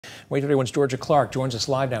WAAY 31's Georgia Clark joins us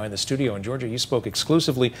live now in the studio. And Georgia, you spoke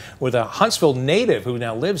exclusively with a Huntsville native who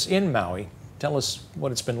now lives in Maui. Tell us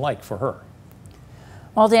what it's been like for her.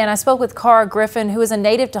 Well, Dan, I spoke with Cara Griffin, who is a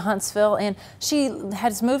native to Huntsville, and she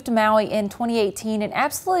has moved to Maui in 2018 and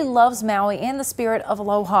absolutely loves Maui and the spirit of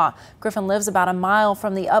aloha. Griffin lives about a mile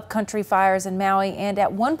from the upcountry fires in Maui, and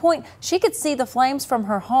at one point she could see the flames from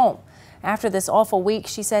her home. After this awful week,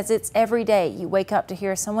 she says it's every day you wake up to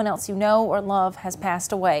hear someone else you know or love has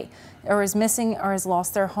passed away, or is missing, or has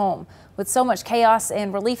lost their home. With so much chaos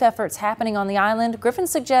and relief efforts happening on the island, Griffin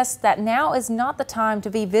suggests that now is not the time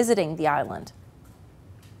to be visiting the island.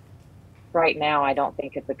 Right now, I don't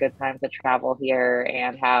think it's a good time to travel here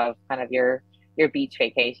and have kind of your beach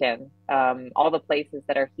vacation. All the places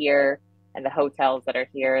that are here and the hotels that are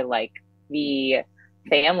here, like the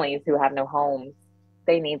families who have no homes,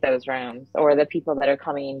 they need those rooms, or the people that are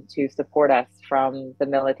coming to support us from the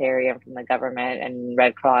military and from the government and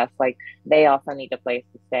Red Cross, like they also need a place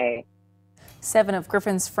to stay. 7 of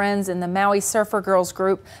Griffin's friends in the Maui Surfer Girls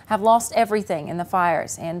group have lost everything in the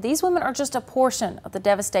fires, and these women are just a portion of the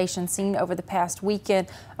devastation seen over the past week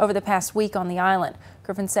on the island.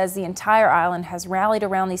 Griffin says the entire island has rallied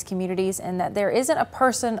around these communities and that there isn't a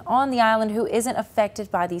person on the island who isn't affected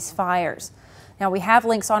by these fires. Now, we have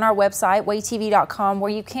links on our website, waaytv.com, where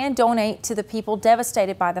you can donate to the people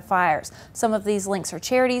devastated by the fires. Some of these links are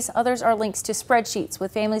charities, others are links to spreadsheets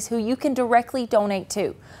with families who you can directly donate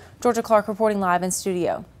to. Georgia Clark reporting live in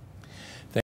studio.